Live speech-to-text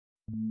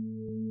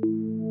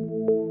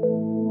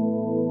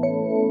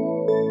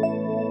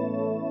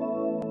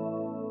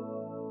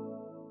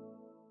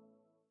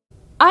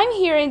I'm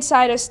here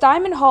inside of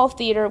Steinman Hall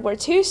Theater where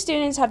two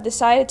students have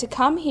decided to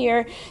come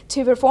here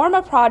to perform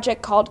a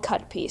project called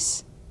Cut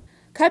Piece.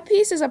 Cut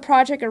Piece is a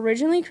project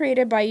originally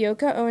created by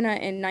Yoko Ono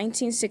in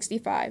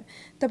 1965.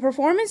 The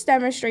performance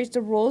demonstrates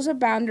the rules of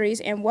boundaries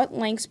and what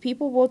lengths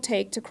people will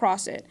take to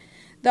cross it.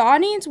 The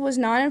audience was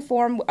not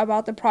informed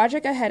about the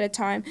project ahead of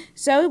time,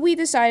 so we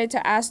decided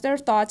to ask their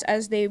thoughts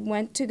as they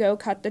went to go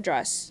cut the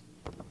dress.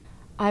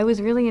 I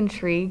was really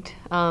intrigued.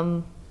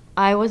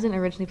 I wasn't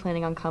originally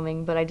planning on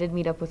coming, but I did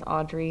meet up with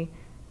Aubrey,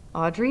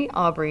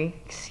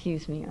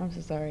 excuse me, I'm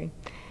so sorry.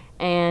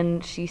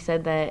 And she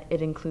said that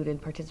it included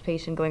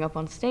participation going up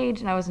on stage,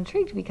 and I was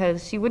intrigued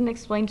because she wouldn't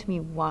explain to me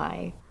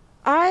why.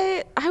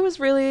 I was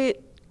really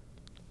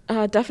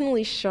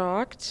definitely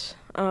shocked.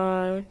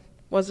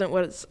 Wasn't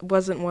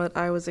what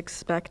I was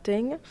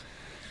expecting,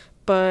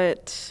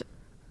 but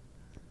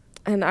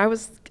I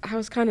was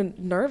kind of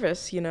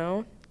nervous,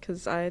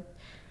 because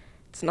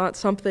it's not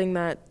something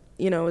that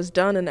is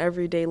done in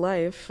everyday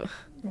life.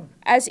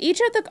 As each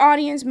of the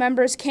audience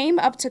members came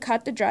up to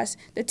cut the dress,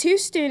 the two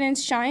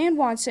students, Cheyenne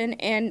Watson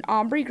and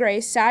Aubrey Gray,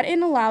 sat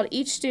and allowed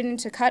each student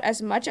to cut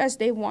as much as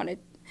they wanted.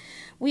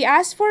 We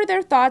asked for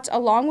their thoughts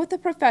along with the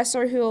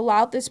professor who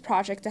allowed this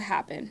project to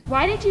happen.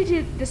 Why did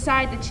you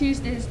decide to choose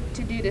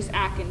to do this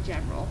act in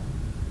general?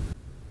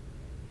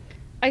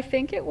 I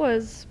think it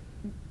was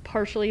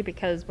partially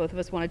because both of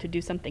us wanted to do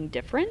something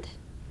different.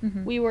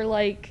 Mm-hmm.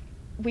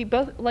 We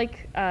both,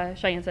 like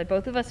Cheyenne said,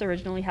 both of us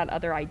originally had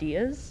other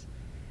ideas.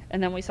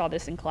 And then we saw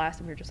this in class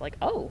and we were just like,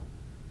 oh,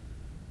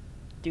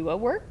 duo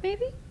work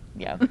maybe?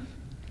 Yeah.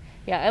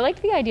 Yeah, I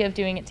liked the idea of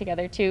doing it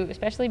together too,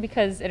 especially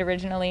because it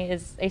originally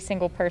is a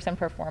single person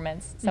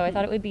performance. So I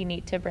thought it would be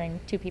neat to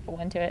bring two people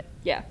into it.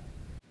 Yeah.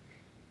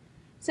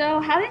 So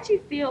how did you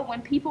feel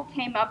when people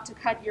came up to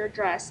cut your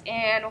dress,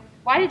 and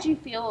why did you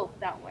feel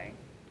that way?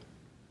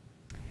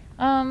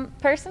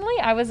 Personally,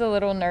 I was a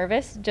little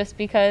nervous just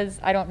because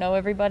I don't know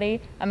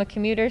everybody. I'm a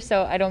commuter,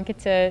 so I don't get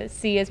to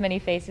see as many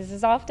faces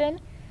as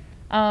often.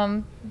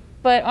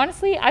 But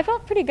honestly, I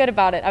felt pretty good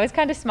about it. I was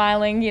kind of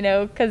smiling,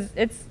 because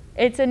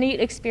it's a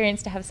neat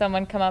experience to have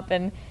someone come up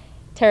and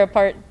tear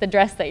apart the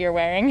dress that you're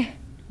wearing.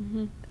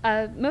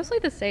 Mm-hmm. Mostly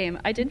the same.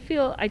 I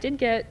did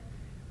get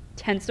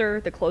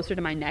tenser the closer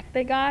to my neck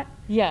they got.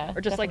 Yeah,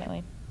 or just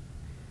definitely.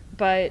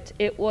 But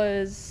it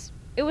was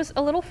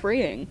a little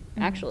freeing,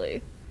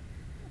 actually.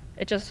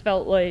 It just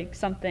felt like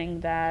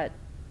something that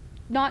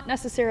not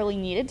necessarily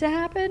needed to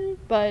happen,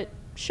 but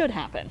should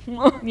happen.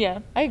 Yeah,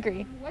 I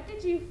agree. What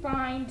did you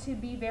find to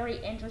be very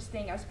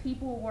interesting as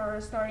people were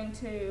starting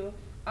to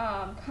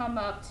come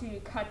up to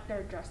cut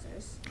their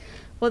dresses?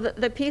 Well,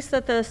 the piece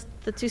that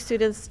the two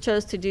students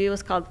chose to do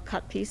was called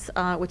Cut Piece,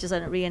 which is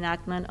a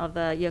reenactment of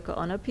the Yoko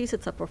Ono piece.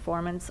 It's a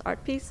performance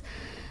art piece.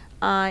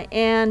 I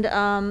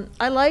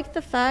like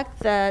the fact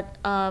that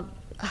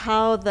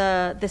how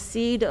the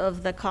seed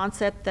of the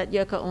concept that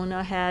Yoko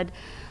Ono had,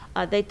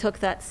 they took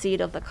that seed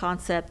of the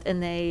concept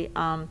and they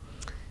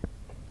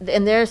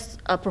in their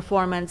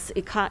performance,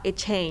 it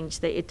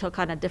changed. It took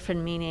on a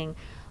different meaning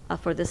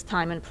for this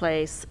time and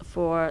place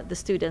for the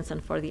students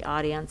and for the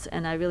audience.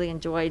 And I really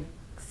enjoyed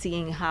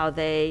seeing how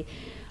they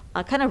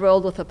kind of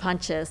rolled with the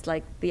punches.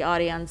 Like the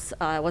audience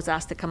was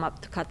asked to come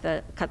up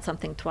to cut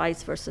something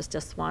twice versus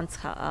just once,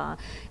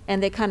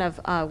 and they kind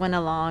of went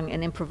along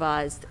and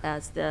improvised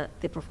as the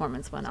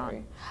performance went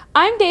on.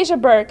 I'm Deja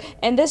Burke,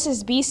 and this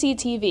is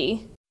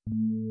BCTV.